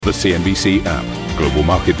The CNBC app. Global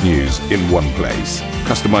market news in one place.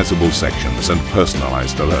 Customizable sections and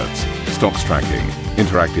personalized alerts. Stocks tracking,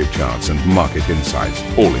 interactive charts and market insights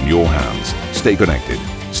all in your hands. Stay connected.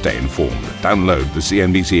 Stay informed. Download the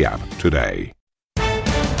CNBC app today.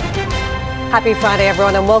 Happy Friday,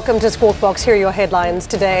 everyone, and welcome to Squawk Box. Here are your headlines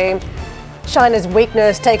today. China's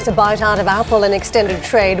weakness takes a bite out of Apple in extended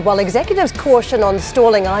trade, while executives caution on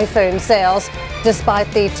stalling iPhone sales,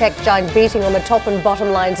 despite the tech giant beating on the top and bottom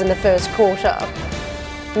lines in the first quarter.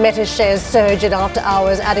 Meta shares surge in after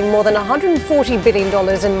hours, adding more than $140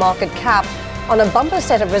 billion in market cap on a bumper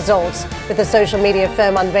set of results, with the social media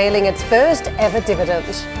firm unveiling its first ever dividend.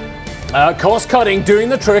 Cost cutting doing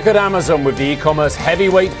the trick at Amazon, with the e-commerce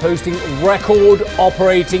heavyweight posting record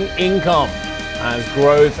operating income as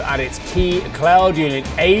growth at its key cloud unit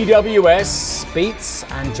AWS beats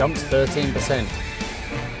and jumps 13%.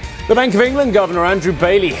 The Bank of England Governor Andrew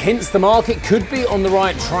Bailey hints the market could be on the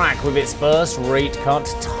right track with its first rate cut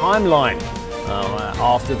timeline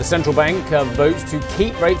after the central bank votes to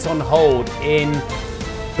keep rates on hold in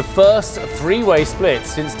the first three-way split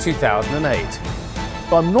since 2008.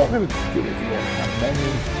 I'm not going to give it on how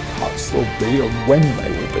many cuts there'll be or when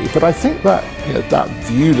they will be, but I think that that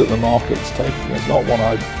view that the market's taking is not one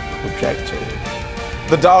I object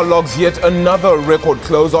to. The Dow logs yet another record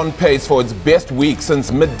close, on pace for its best week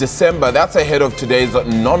since mid-December. That's ahead of today's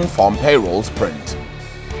non-farm payrolls print.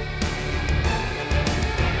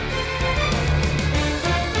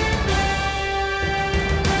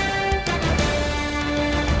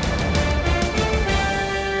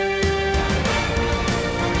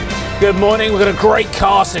 Good morning. We've got a great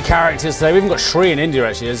cast of characters today. We've even got Shri in India,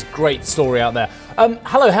 actually. There's a great story out there.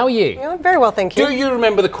 Hello, how are you? Yeah, very well, thank you. Do you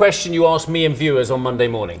remember the question you asked me and viewers on Monday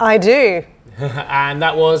morning? I do. And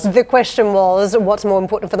that was? The question was, what's more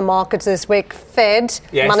important for the markets this week, Fed,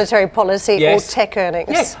 yes, monetary policy, yes, or tech earnings?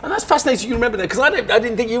 Yes, and that's fascinating you remember that, because I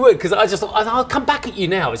didn't think you would, because I just thought, I'll come back at you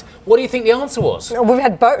now. What do you think the answer was? We've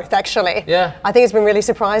had both, actually. Yeah. I think it's been really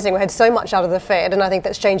surprising. We had so much out of the Fed, and I think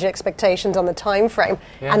that's changed expectations on the time frame.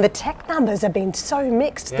 Yeah. And the tech numbers have been so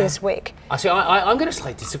mixed this week. Actually, I'm going to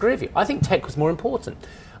slightly disagree with you. I think tech was more important.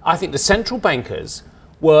 I think the central bankers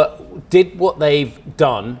did what they've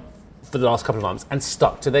done for the last couple of months and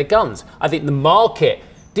stuck to their guns. I think the market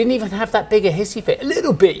didn't even have that big a hissy fit. A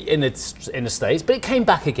little bit in the States, but it came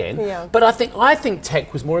back again. Yeah. But I think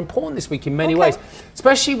tech was more important this week in many ways,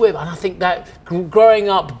 especially with, and I think that growing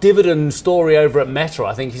up dividend story over at Meta,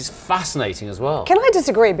 I think is fascinating as well. Can I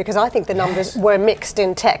disagree? Because I think the numbers were mixed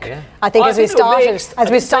in tech. Yeah. I think as we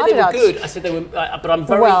started out, good. I said they were, but I'm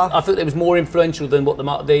very. Well, I thought it was more influential than what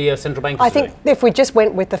the central bankers. I think if we just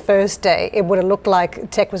went with the first day, it would have looked like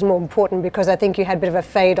tech was more important, because I think you had a bit of a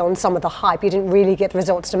fade on some of the hype. You didn't really get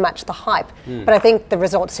results to match the hype. But I think the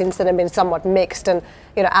results since then have been somewhat mixed, and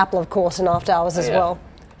Apple, of course, and after hours as well.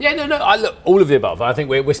 Yeah, no. Look, all of the above. I think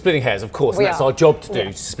we're splitting hairs, of course, and that's our job to do,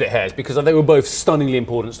 to split hairs, because I think we're both stunningly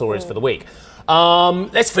important stories for the week.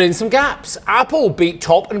 Let's fill in some gaps. Apple beat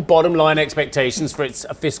top and bottom line expectations for its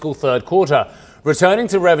fiscal third quarter, returning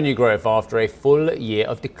to revenue growth after a full year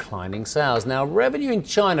of declining sales. Now, revenue in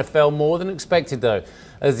China fell more than expected, though,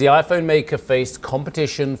 as the iPhone maker faced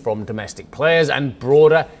competition from domestic players and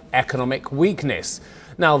broader economic weakness.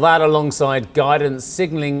 Now, that alongside guidance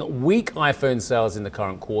signaling weak iPhone sales in the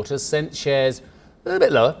current quarter sent shares a little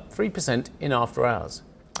bit lower, 3% in after hours.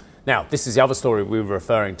 Now, this is the other story we were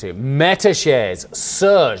referring to. Meta shares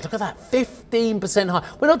surged. Look at that, 15% high.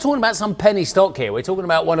 We're not talking about some penny stock here. We're talking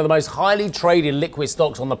about one of the most highly traded liquid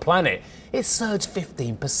stocks on the planet. It surged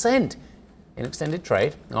 15% in extended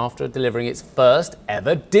trade after delivering its first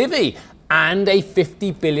ever divvy and a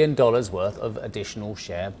 $50 billion worth of additional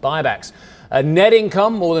share buybacks. Net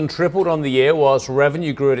income more than tripled on the year, whilst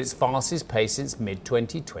revenue grew at its fastest pace since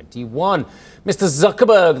mid-2021. Mr.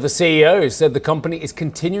 Zuckerberg, the CEO, said the company is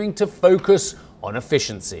continuing to focus on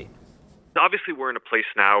efficiency. Obviously, we're in a place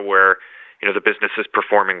now where the business is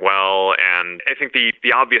performing well, and I think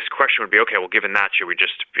the obvious question would be, okay, well, given that, should we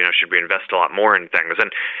just should we invest a lot more in things?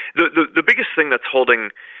 And the biggest thing that's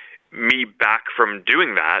holding me back from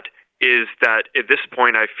doing that is that at this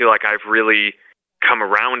point, I feel like I've really come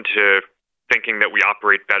around to thinking that we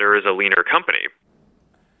operate better as a leaner company.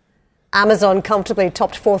 Amazon comfortably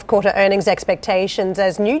topped fourth quarter earnings expectations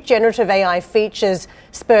as new generative AI features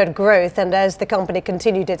spurred growth and as the company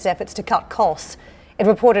continued its efforts to cut costs. It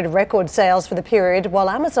reported record sales for the period, while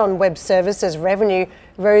Amazon Web Services revenue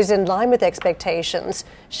rose in line with expectations.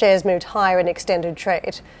 Shares moved higher in extended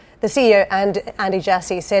trade. The CEO, Andy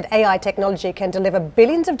Jassy, said AI technology can deliver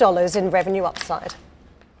billions of dollars in revenue upside.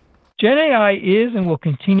 Gen AI is and will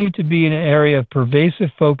continue to be an area of pervasive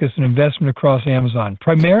focus and investment across Amazon,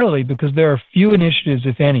 primarily because there are few initiatives,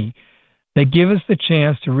 if any, that give us the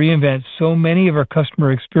chance to reinvent so many of our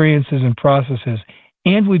customer experiences and processes,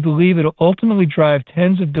 and we believe it will ultimately drive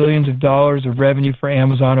tens of billions of dollars of revenue for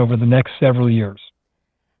Amazon over the next several years.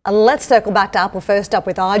 Let's circle back to Apple first up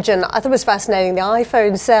with Arjun. I thought it was fascinating. The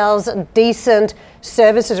iPhone sales, decent,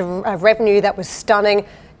 services revenue that was stunning.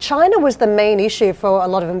 China was the main issue for a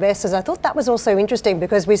lot of investors. I thought that was also interesting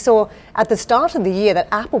because we saw at the start of the year that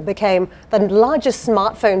Apple became the largest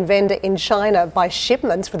smartphone vendor in China by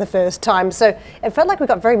shipments for the first time. So it felt like we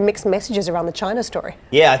got very mixed messages around the China story.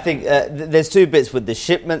 Yeah, I think there's two bits with the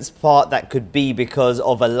shipments part. That could be because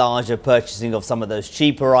of a larger purchasing of some of those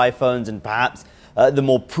cheaper iPhones, and perhaps the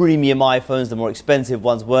more premium iPhones, the more expensive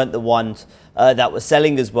ones, weren't the ones that were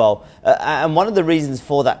selling as well. And one of the reasons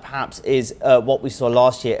for that perhaps is what we saw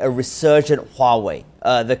last year, a resurgent Huawei.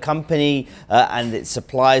 The company and its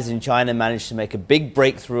suppliers in China managed to make a big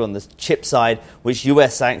breakthrough on the chip side, which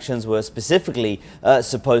US sanctions were specifically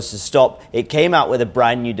supposed to stop. It came out with a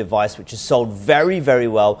brand new device which has sold very, very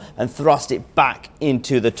well and thrust it back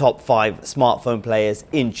into the top 5 smartphone players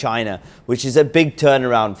in China, which is a big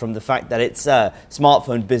turnaround from the fact that its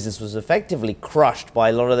smartphone business was effectively crushed by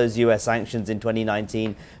a lot of those US sanctions in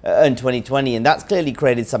 2019 and 2020. And that's clearly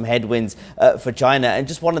created some headwinds for China. And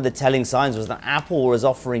just one of the telling signs was that Apple was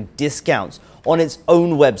offering discounts on its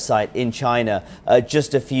own website in China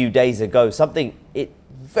just a few days ago, something it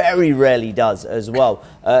very rarely does as well.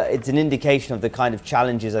 It's an indication of the kind of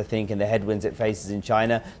challenges, I think, and the headwinds it faces in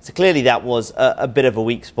China. So clearly that was a bit of a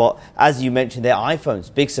weak spot. As you mentioned, their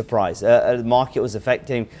iPhones, big surprise. The market was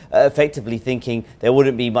effectively thinking there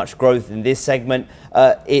wouldn't be much growth in this segment.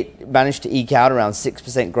 It managed to eke out around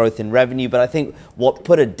 6% growth in revenue, but I think what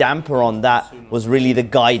put a damper on that was really the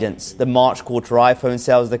guidance. The March quarter iPhone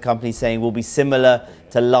sales, the company saying, will be similar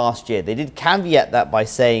to last year. They did caveat that by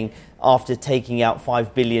saying, after taking out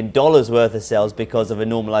 $5 billion worth of sales because of a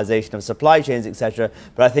normalization of supply chains, etc.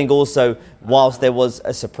 But I think also, whilst there was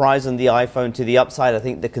a surprise on the iPhone to the upside, I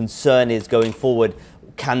think the concern is going forward,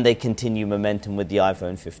 can they continue momentum with the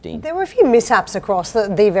iPhone 15? There were a few mishaps across the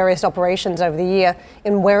various operations over the year.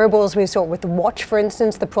 In wearables, we saw with the watch, for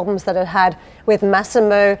instance, the problems that it had with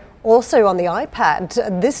Massimo, also on the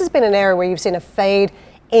iPad. This has been an area where you've seen a fade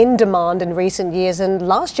in demand in recent years, and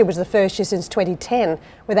last year was the first year since 2010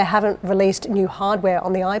 where they haven't released new hardware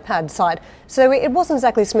on the iPad side. So it wasn't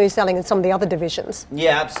exactly smooth sailing in some of the other divisions.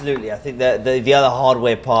 Yeah, absolutely. I think that the other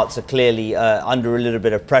hardware parts are clearly under a little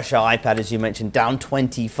bit of pressure. iPad, as you mentioned, down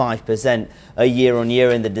 25% year on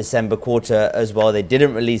year in the December quarter as well. They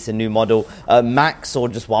didn't release a new model. Mac saw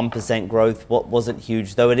just 1% growth, what wasn't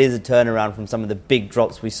huge, though it is a turnaround from some of the big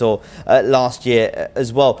drops we saw last year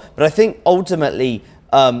as well. But I think ultimately,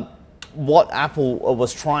 what Apple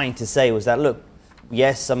was trying to say was that, look,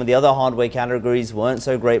 yes, some of the other hardware categories weren't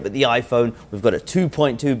so great, but the iPhone, we've got a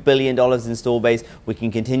 $2.2 billion install base. We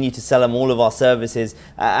can continue to sell them all of our services,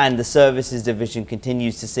 and the services division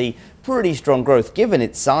continues to see pretty strong growth given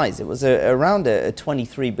its size. It was around a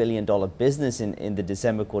 $23 billion business in the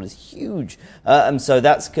December quarter. It's huge. And so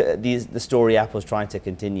that's the story Apple's trying to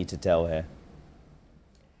continue to tell here.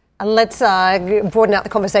 Let's broaden out the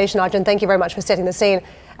conversation, Arjun. Thank you very much for setting the scene.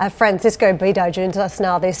 Francisco Bido joins us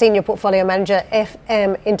now, the Senior Portfolio Manager,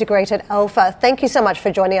 FM Integrated Alpha. Thank you so much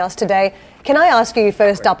for joining us today. Can I ask you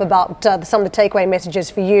first up about some of the takeaway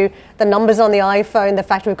messages for you, the numbers on the iPhone, the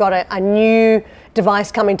fact we've got a new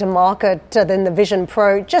device coming to market, then the Vision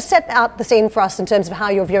Pro. Just set out the scene for us in terms of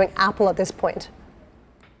how you're viewing Apple at this point.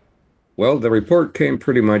 Well, the report came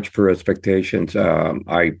pretty much per expectations.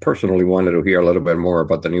 I personally wanted to hear a little bit more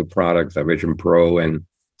about the new product, the Vision Pro, and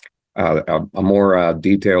a more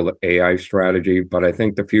detailed AI strategy. But I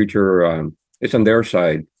think the future is on their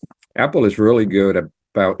side. Apple is really good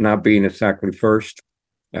about not being exactly first.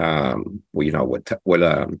 With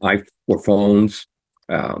phones,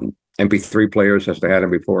 MP3 players as they had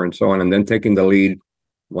them before, and so on, and then taking the lead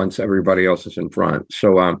once everybody else is in front.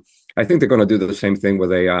 So I think they're going to do the same thing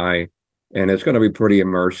with AI. And it's going to be pretty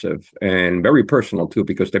immersive and very personal, too,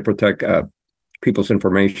 because they protect people's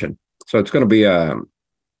information. So it's going to be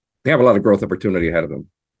they have a lot of growth opportunity ahead of them.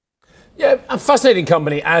 Yeah, a fascinating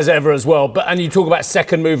company as ever as well. And you talk about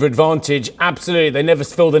second mover advantage. Absolutely. They never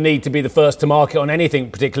feel the need to be the first to market on anything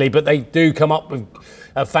particularly, but they do come up with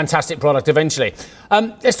a fantastic product eventually.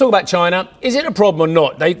 Let's talk about China. Is it a problem or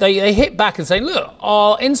not? They hit back and say, look,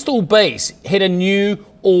 our install base hit a new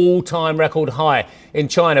all-time record high in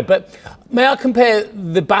China. But may I compare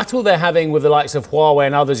the battle they're having with the likes of Huawei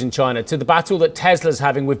and others in China to the battle that Tesla's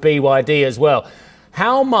having with BYD as well?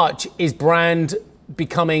 How much is brand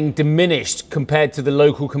becoming diminished compared to the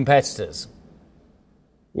local competitors?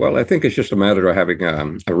 Well, I think it's just a matter of having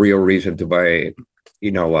a real reason to buy,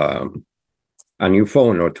 a new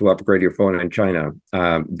phone or to upgrade your phone in China.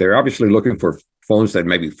 They're obviously looking for phones that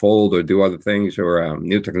maybe fold or do other things or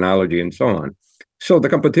new technology and so on. So the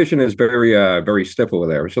competition is very stiff over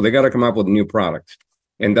there. So they got to come up with new products.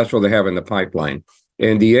 And that's what they have in the pipeline.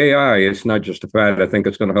 And the AI is not just a fad. I think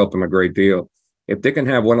it's going to help them a great deal. If they can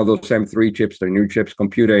have one of those M3 chips, their new chips,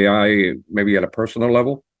 compute AI, maybe at a personal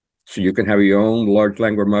level, so you can have your own large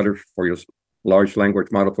language model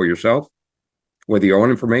for yourself with your own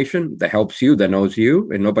information that helps you, that knows you,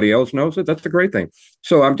 and nobody else knows it. That's the great thing.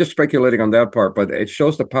 So I'm just speculating on that part, but it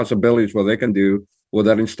shows the possibilities what they can do with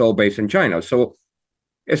that install base in China. So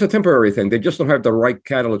it's a temporary thing. They just don't have the right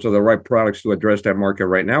catalyst or the right products to address that market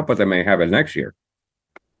right now, but they may have it next year.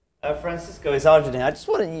 Francisco, it's Arjun.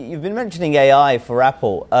 You've been mentioning AI for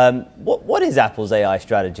Apple. What is Apple's AI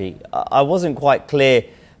strategy? I wasn't quite clear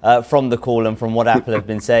from the call and from what Apple have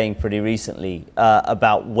been saying pretty recently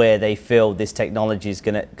about where they feel this technology is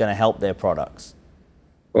going to help their products.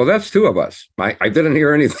 Well, that's two of us. I didn't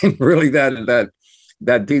hear anything really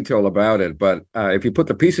that detail about it. But if you put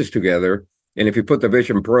the pieces together, and if you put the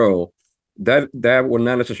Vision Pro, that will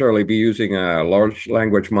not necessarily be using large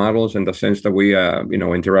language models in the sense that we,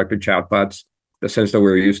 interactive chatbots, the sense that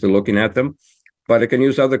we're used to looking at them, but it can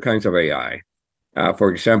use other kinds of AI.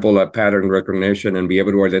 For example, pattern recognition and be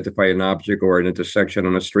able to identify an object or an intersection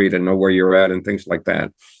on a street and know where you're at and things like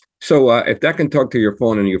that. So if that can talk to your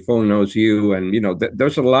phone and your phone knows you, and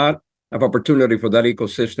there's a lot of opportunity for that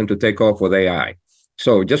ecosystem to take off with AI.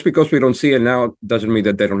 So just because we don't see it now doesn't mean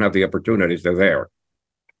that they don't have the opportunities. They're there.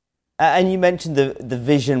 And you mentioned the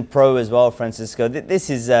Vision Pro as well, Francisco. This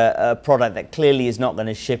is a product that clearly is not going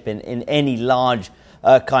to ship in any large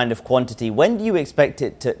kind of quantity. When do you expect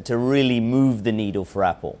it to really move the needle for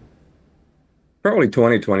Apple? Probably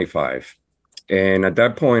 2025. And at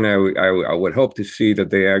that point, I would hope to see that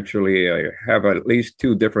they actually have at least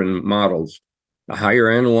two different models, a higher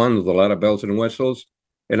end one with a lot of bells and whistles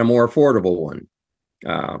and a more affordable one,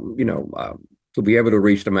 to be able to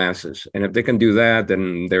reach the masses. And if they can do that,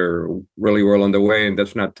 then they're really well on the way. And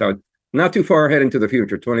that's not too far ahead into the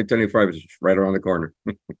future. 2025 is right around the corner.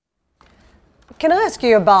 Can I ask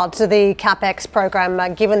you about the CapEx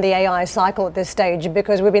program, given the AI cycle at this stage?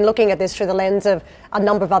 Because we've been looking at this through the lens of a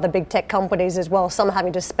number of other big tech companies as well, some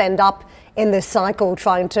having to spend up in this cycle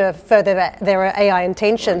trying to further their AI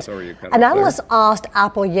intentions. An analyst asked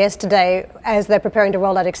Apple yesterday, as they're preparing to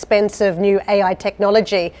roll out expensive new AI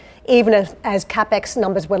technology, even as CapEx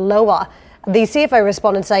numbers were lower. The CFO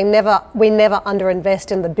responded saying, we never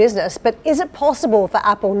underinvest in the business. But is it possible for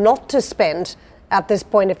Apple not to spend at this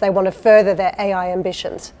point if they want to further their AI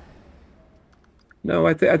ambitions? No,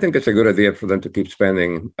 I think it's a good idea for them to keep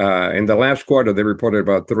spending. In the last quarter, they reported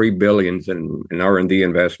about $3 billion in R&D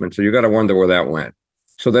investment. So you got to wonder where that went.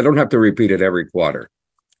 So they don't have to repeat it every quarter.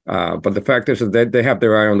 But the fact is that they have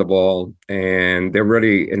their eye on the ball and they've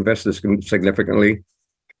already invested significantly.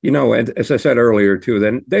 And as I said earlier, too,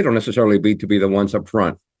 then they don't necessarily need to be the ones up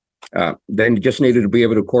front. They just needed to be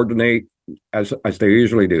able to coordinate as they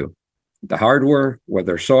usually do. The hardware, with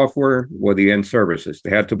their software, with the end services.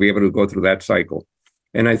 They had to be able to go through that cycle.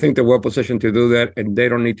 And I think they're well positioned to do that. And they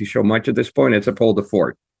don't need to show much at this point. It's a hold the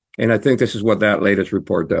fort. And I think this is what that latest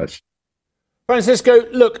report does. Francisco,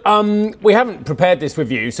 look, we haven't prepared this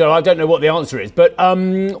with you, so I don't know what the answer is. But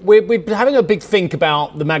we're having a big think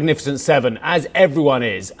about the Magnificent Seven, as everyone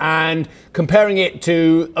is, and comparing it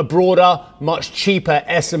to a broader, much cheaper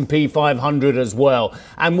S&P 500 as well.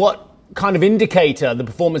 And what kind of indicator the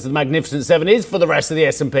performance of the Magnificent Seven is for the rest of the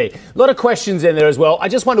S&P. A lot of questions in there as well. I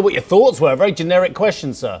just wonder what your thoughts were. Very generic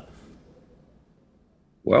question, sir.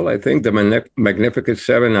 Well, I think the Magnificent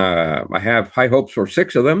Seven, I have high hopes for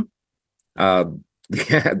 6 of them.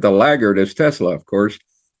 The laggard is Tesla, of course,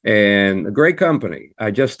 and a great company.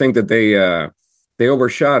 I just think that they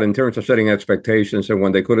overshot in terms of setting expectations, and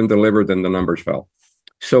when they couldn't deliver, then the numbers fell.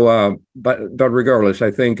 So, but regardless,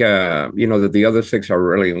 I think that the other 6 are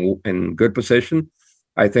really in good position.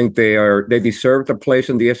 I think they deserve the place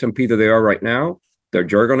in the S&P that they are right now. They're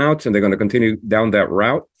juggernauts, and they're going to continue down that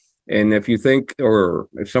route. And if you think, or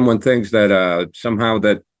if someone thinks that somehow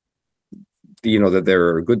that that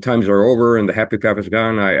their good times are over and the happy path is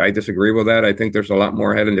gone, I disagree with that. I think there's a lot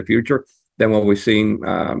more ahead in the future than what we've seen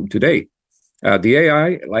to date. The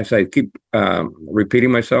AI, like I keep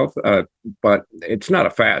repeating myself, but it's not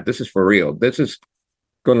a fad. This is for real. This is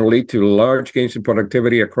going to lead to large gains in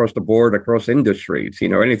productivity across the board, across industries.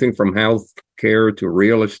 Anything from health care to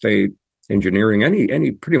real estate, engineering,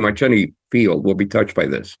 pretty much any field will be touched by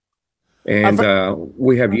this. And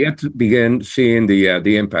we have yet to begin seeing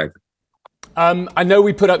the impact. I know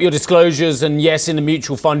we put up your disclosures, and yes, in the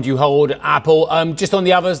mutual fund you hold Apple. Just on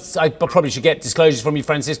the others, I probably should get disclosures from you,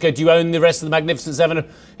 Francisco. Do you own the rest of the Magnificent Seven,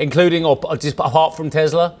 including or just apart from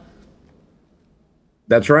Tesla?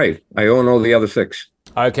 That's right. I own all the other 6.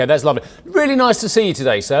 Okay, that's lovely. Really nice to see you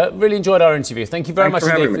today, sir. Really enjoyed our interview. Thank you very much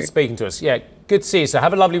indeed for speaking to us. Yeah, good to see you, sir.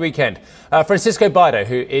 Have a lovely weekend. Francisco Baido,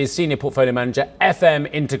 who is Senior Portfolio Manager, FM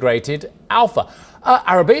Integrated Alpha.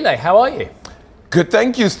 Arabile, how are you? Good,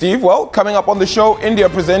 thank you, Steve. Well, coming up on the show, India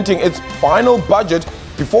presenting its final budget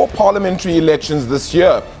before parliamentary elections this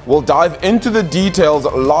year. We'll dive into the details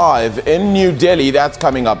live in New Delhi. That's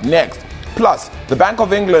coming up next. Plus, the Bank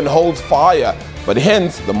of England holds fire, but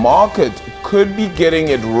hence the market could be getting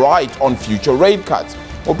it right on future rate cuts.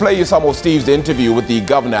 We'll play you some of Steve's interview with the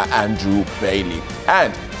Governor, Andrew Bailey.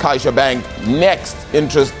 And Caixa Bank next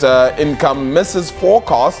interest income misses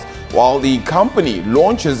forecast while the company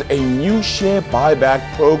launches a new share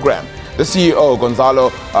buyback program. The CEO, Gonzalo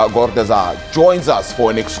Gordeza, joins us for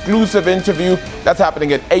an exclusive interview that's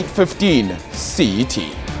happening at 8:15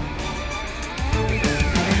 CET.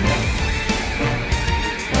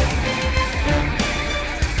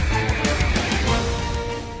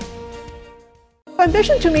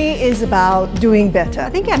 Ambition to me is about doing better. I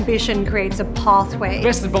think ambition creates a pathway. The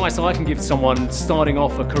best advice I can give to someone starting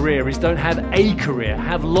off a career is don't have a career,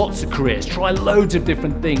 have lots of careers, try loads of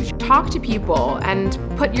different things. Talk to people and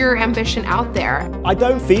put your ambition out there. I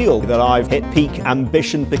don't feel that I've hit peak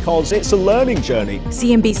ambition because it's a learning journey.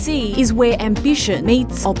 CNBC is where ambition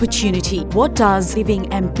meets opportunity. What does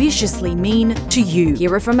living ambitiously mean to you?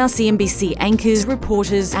 Hear it from our CNBC anchors,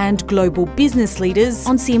 reporters and global business leaders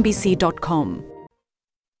on CNBC.com.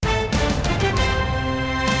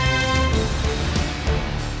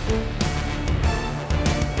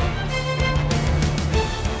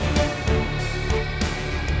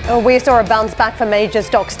 We saw a bounce back for major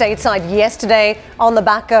stocks stateside yesterday on the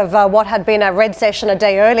back of what had been a red session a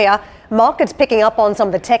day earlier. Markets picking up on some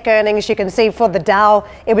of the tech earnings. You can see for the Dow,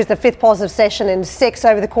 it was the 5th positive session in 6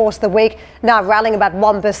 over the course of the week, now rallying about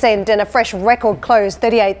 1% and a fresh record close,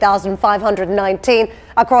 38,519.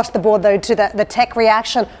 Across the board, though, to the tech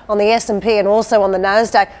reaction on the S&P and also on the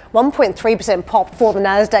Nasdaq, 1.3% pop for the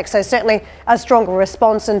Nasdaq. So certainly a stronger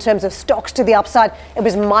response in terms of stocks to the upside. It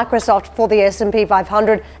was Microsoft for the S&P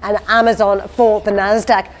 500 and Amazon for the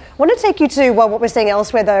Nasdaq. I want to take you to what we're seeing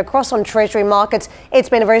elsewhere, though, across on Treasury markets. It's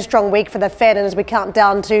been a very strong week for the Fed, and as we count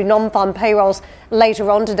down to non-farm payrolls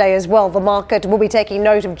later on today as well, the market will be taking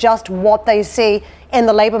note of just what they see in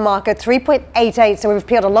the labour market. 3.88, so we've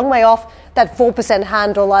peeled a long way off that 4%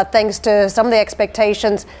 handle, thanks to some of the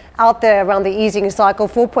expectations out there around the easing cycle.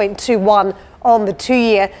 4.21 on the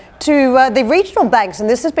 2-year. To the regional banks, and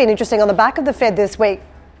this has been interesting on the back of the Fed this week.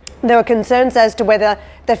 There were concerns as to whether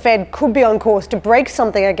the Fed could be on course to break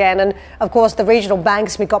something again. And of course, the regional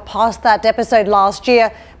banks, we got past that episode last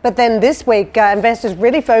year. But then this week, investors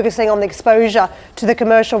really focusing on the exposure to the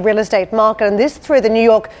commercial real estate market. And this through the New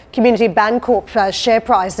York Community Bancorp share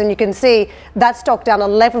price. And you can see that stock down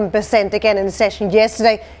 11% again in session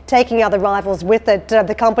yesterday, taking other rivals with it.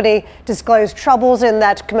 The company disclosed troubles in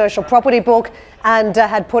that commercial property book and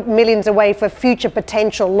had put millions away for future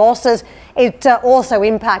potential losses. It also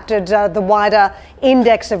impacted the wider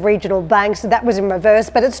index of regional banks. That was in reverse,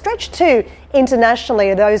 but it stretched too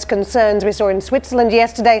internationally. Those concerns we saw in Switzerland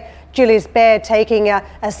yesterday. Julius Baer taking a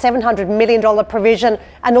 $700 million provision,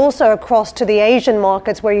 and also across to the Asian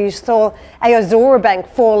markets where you saw Azora Bank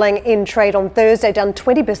falling in trade on Thursday, down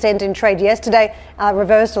 20% in trade yesterday,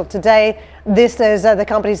 reversal today. This is the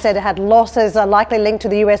company said it had losses likely linked to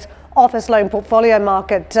the US office loan portfolio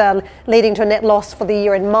market, leading to a net loss for the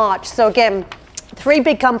year in March. So again, 3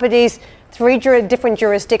 big companies, 3 different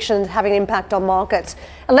jurisdictions having impact on markets.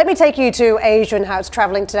 And let me take you to Asia and how it's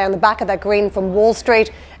travelling today on the back of that green from Wall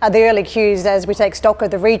Street. The early cues as we take stock of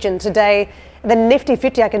the region today. The Nifty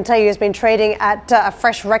 50, I can tell you, has been trading at a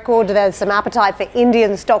fresh record. There's some appetite for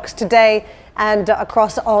Indian stocks today and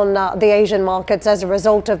across on the Asian markets as a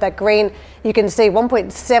result of that green. You can see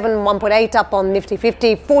 1.7, 1.8 up on Nifty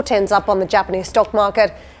 50, 410s up on the Japanese stock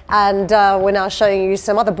market. And we're now showing you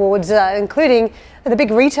some other boards, including the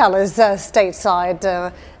big retailers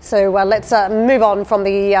stateside. So let's move on from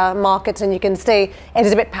the markets, and you can see it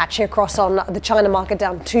is a bit patchy across on the China market,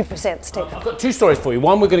 down 2%. Steve. I've got 2 stories for you.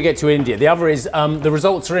 One, we're going to get to India. The other is the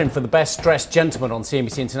results are in for the best dressed gentleman on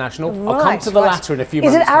CNBC International. Right, I'll come to the latter in a few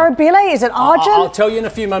moments. Is it Arabile? Is it Arjun? I'll tell you in a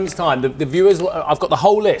few moments' time. The viewers, I've got the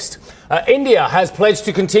whole list. India has pledged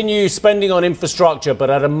to continue spending on infrastructure, but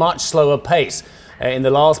at a much slower pace. In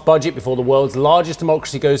the last budget, before the world's largest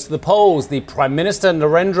democracy goes to the polls, the Prime Minister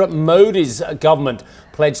Narendra Modi's government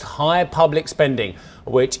pledged higher public spending,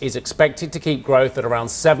 which is expected to keep growth at around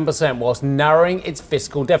 7% whilst narrowing its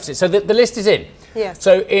fiscal deficit. So the list is in. Yes.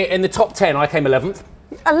 So in the top 10, I came 11th.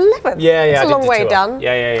 11? Yeah. It's a long way down.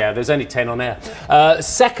 Yeah. There's only 10 on there.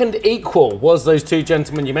 Second equal was those two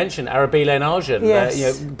gentlemen you mentioned, Arabile and Arjun.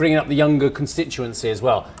 Yes. Bringing up the younger constituency as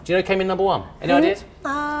well. Do you know who came in number one? Any ideas?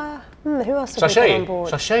 Who else Shall I have show we got you? on board?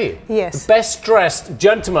 Shall I show you? Yes. The best dressed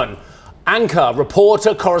gentleman, anchor,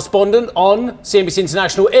 reporter, correspondent on CNBC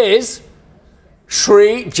International is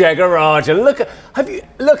Sri Jagarajan. Look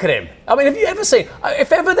at him. I mean, have you ever seen?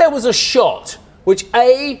 If ever there was a shot which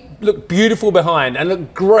looked beautiful behind and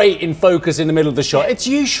looked great in focus in the middle of the shot, it's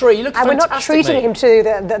you, Sri. You look fantastic. And we're not treating him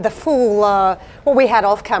to the full what we had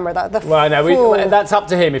off camera. That's up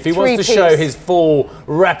to him. If he wants to show his full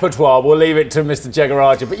repertoire, we'll leave it to Mr.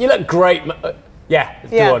 Jagarajan. But you look great. Do it.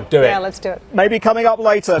 Yeah, let's do it. Maybe coming up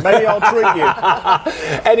later. Maybe I'll treat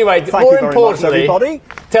you. Anyway, Thank more you very importantly, much, everybody.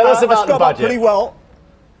 Tell us about the budget.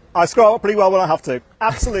 I scrub up pretty well when I have to.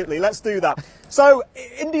 Absolutely, let's do that. So,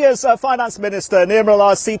 India's Finance Minister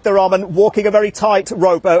Nirmala Sitharaman walking a very tight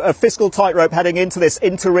rope, a fiscal tightrope heading into this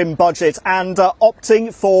interim budget and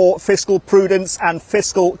opting for fiscal prudence and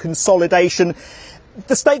fiscal consolidation.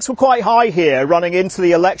 The stakes were quite high here running into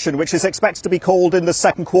the election, which is expected to be called in the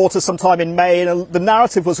second quarter sometime in May. And the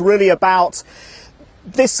narrative was really about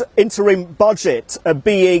this interim budget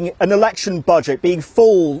being an election budget, being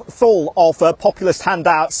full of populist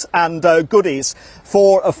handouts and goodies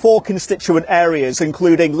for four constituent areas,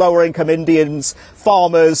 including lower income Indians,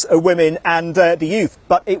 farmers, women and the youth.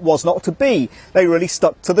 But it was not to be. They really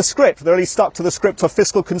stuck to the script. They really stuck to the script of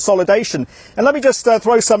fiscal consolidation. And let me just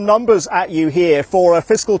throw some numbers at you here for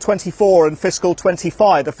fiscal 24 and fiscal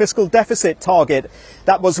 25. The fiscal deficit target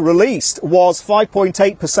that was released was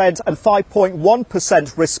 5.8% and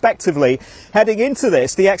 5.1% respectively. Heading into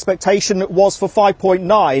this, the expectation was for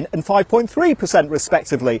 5.9 and 5.3%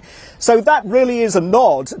 respectively. So that really is a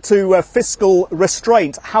nod to fiscal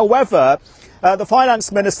restraint. However, the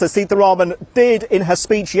Finance Minister, Sitharaman, did in her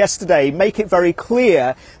speech yesterday make it very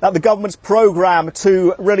clear that the government's programme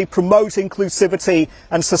to really promote inclusivity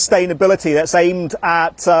and sustainability that's aimed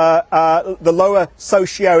at the lower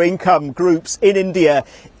socio-income groups in India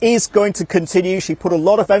is going to continue. She put a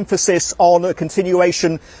lot of emphasis on a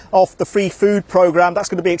continuation of the free food programme. That's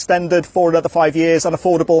going to be extended for another 5 years, and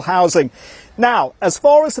affordable housing. Now, as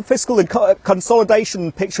far as the fiscal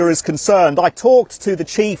consolidation picture is concerned, I talked to the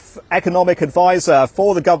chief economic advisor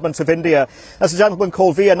for the government of India. That's a gentleman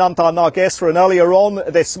called Viyananta Nageswaran earlier on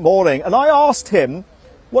this morning. And I asked him,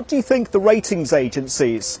 what do you think the ratings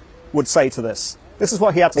agencies would say to this? This is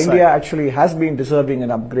what he had to say. India actually has been deserving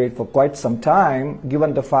an upgrade for quite some time,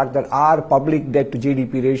 given the fact that our public debt to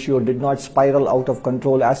GDP ratio did not spiral out of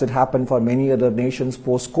control as it happened for many other nations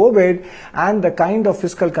post-COVID, and the kind of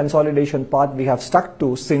fiscal consolidation path we have stuck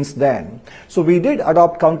to since then. So we did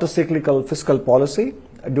adopt counter-cyclical fiscal policy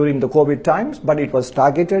during the COVID times, but it was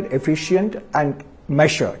targeted, efficient, and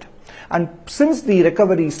measured. And since the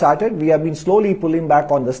recovery started, we have been slowly pulling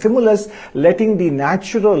back on the stimulus, letting the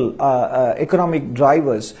natural economic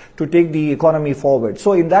drivers to take the economy forward.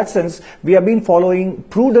 So in that sense, we have been following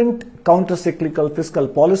prudent counter-cyclical fiscal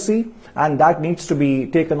policy, and that needs to be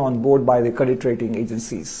taken on board by the credit rating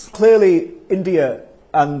agencies. Clearly, India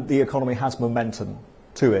and the economy has momentum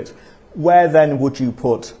to it. Where then would you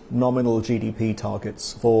put nominal GDP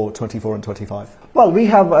targets for 24 and 25? Well, we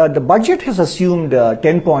have, the budget has assumed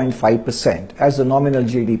 10.5% as the nominal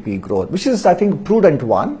GDP growth, which is, I think, a prudent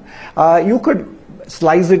one. You could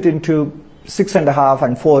slice it into 6.5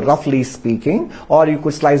 and 4, roughly speaking, or you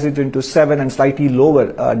could slice it into 7 and slightly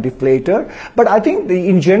lower deflator. But I think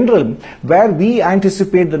in general, where we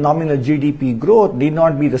anticipate the nominal GDP growth need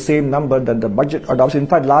not be the same number that the budget adopts. In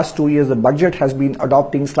fact, last 2 years, the budget has been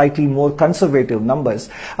adopting slightly more conservative numbers.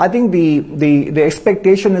 I think the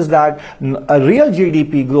expectation is that a real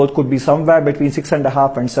GDP growth could be somewhere between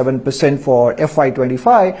 6.5 and 7% for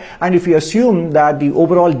FY25. And if you assume that the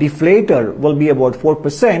overall deflator will be about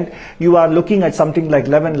 4%, you are looking at something like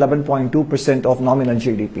 11.2% of nominal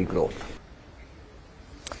GDP growth.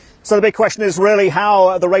 So the big question is really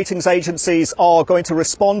how the ratings agencies are going to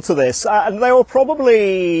respond to this. And they will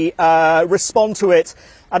probably respond to it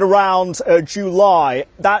at around July.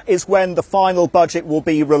 That is when the final budget will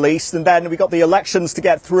be released. And then we've got the elections to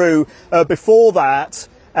get through before that.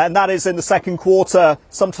 And that is in the second quarter,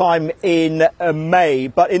 sometime in May.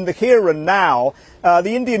 But in the here and now,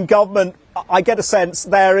 the Indian government I get a sense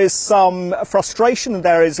there is some frustration and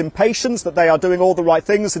there is impatience that they are doing all the right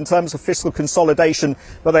things in terms of fiscal consolidation,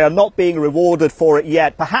 but they are not being rewarded for it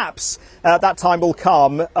yet. Perhaps that time will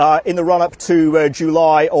come in the run-up to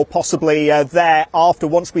July, or possibly thereafter,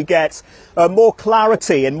 once we get more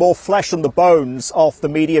clarity and more flesh on the bones of the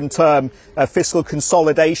medium-term fiscal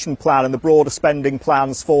consolidation plan and the broader spending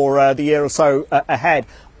plans for the year or so ahead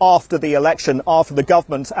after the election, after the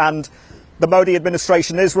government. And the Modi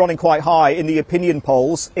administration is running quite high in the opinion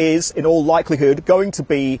polls, is in all likelihood going to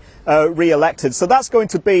be re-elected. So that's going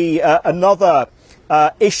to be another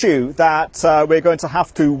issue that we're going to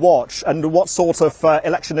have to watch, and what sort of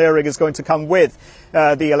electioneering is going to come with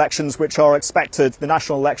the elections which are expected, the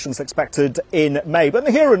national elections expected in May. But in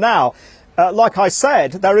the here and now, like I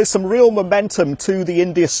said, there is some real momentum to the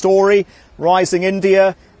India story. Rising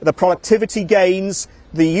India, the productivity gains,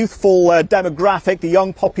 the youthful demographic, the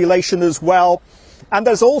young population as well. And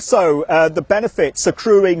there's also the benefits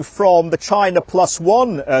accruing from the China Plus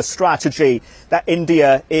One strategy that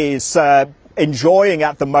India is enjoying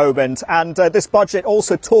at the moment. And this budget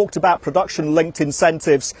also talked about production-linked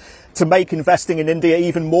incentives to make investing in India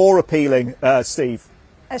even more appealing, Steve.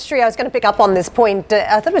 Sri, I was going to pick up on this point.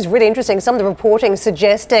 I thought it was really interesting, some of the reporting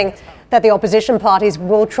suggesting that the opposition parties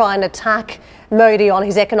will try and attack Modi on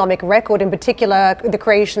his economic record, in particular the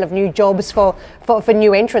creation of new jobs for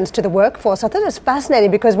new entrants to the workforce. I thought it was fascinating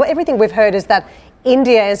because everything we've heard is that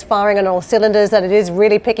India is firing on all cylinders, that it is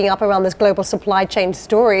really picking up around this global supply chain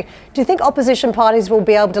story. Do you think opposition parties will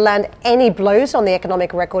be able to land any blows on the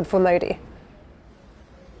economic record for Modi?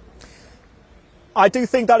 I do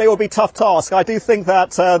think that it will be a tough task. I do think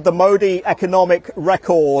that the Modi economic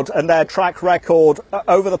record and their track record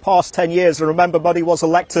over the past 10 years, and remember Modi was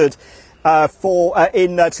elected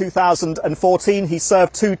in 2014, he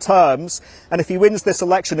served 2 terms, and if he wins this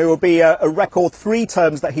election it will be a record 3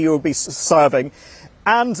 terms that he will be serving.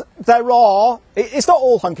 And it's not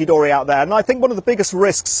all hunky-dory out there. And I think one of the biggest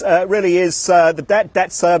risks really is the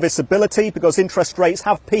debt serviceability, because interest rates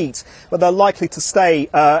have peaked, but they're likely to stay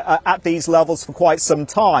at these levels for quite some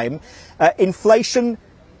time. Inflation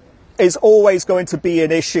is always going to be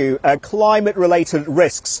an issue. Climate-related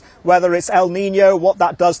risks, whether it's El Nino, what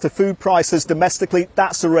that does to food prices domestically,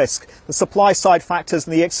 that's a risk. The supply-side factors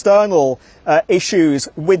and the external issues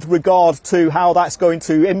with regard to how that's going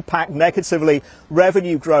to impact negatively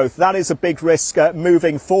revenue growth, that is a big risk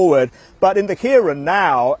moving forward. But in the here and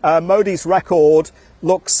now, Modi's record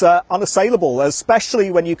looks unassailable, especially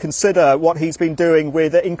when you consider what he's been doing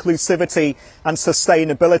with inclusivity and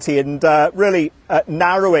sustainability, and really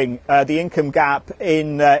narrowing the income gap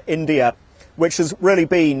in India, which has really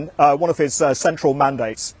been one of his central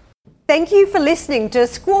mandates. Thank you for listening to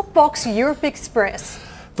Squawk Box Europe Express.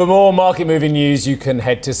 For more market-moving news, you can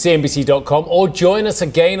head to cnbc.com or join us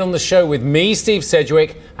again on the show with me, Steve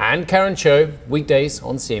Sedgwick, and Karen Cho, weekdays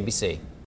on CNBC.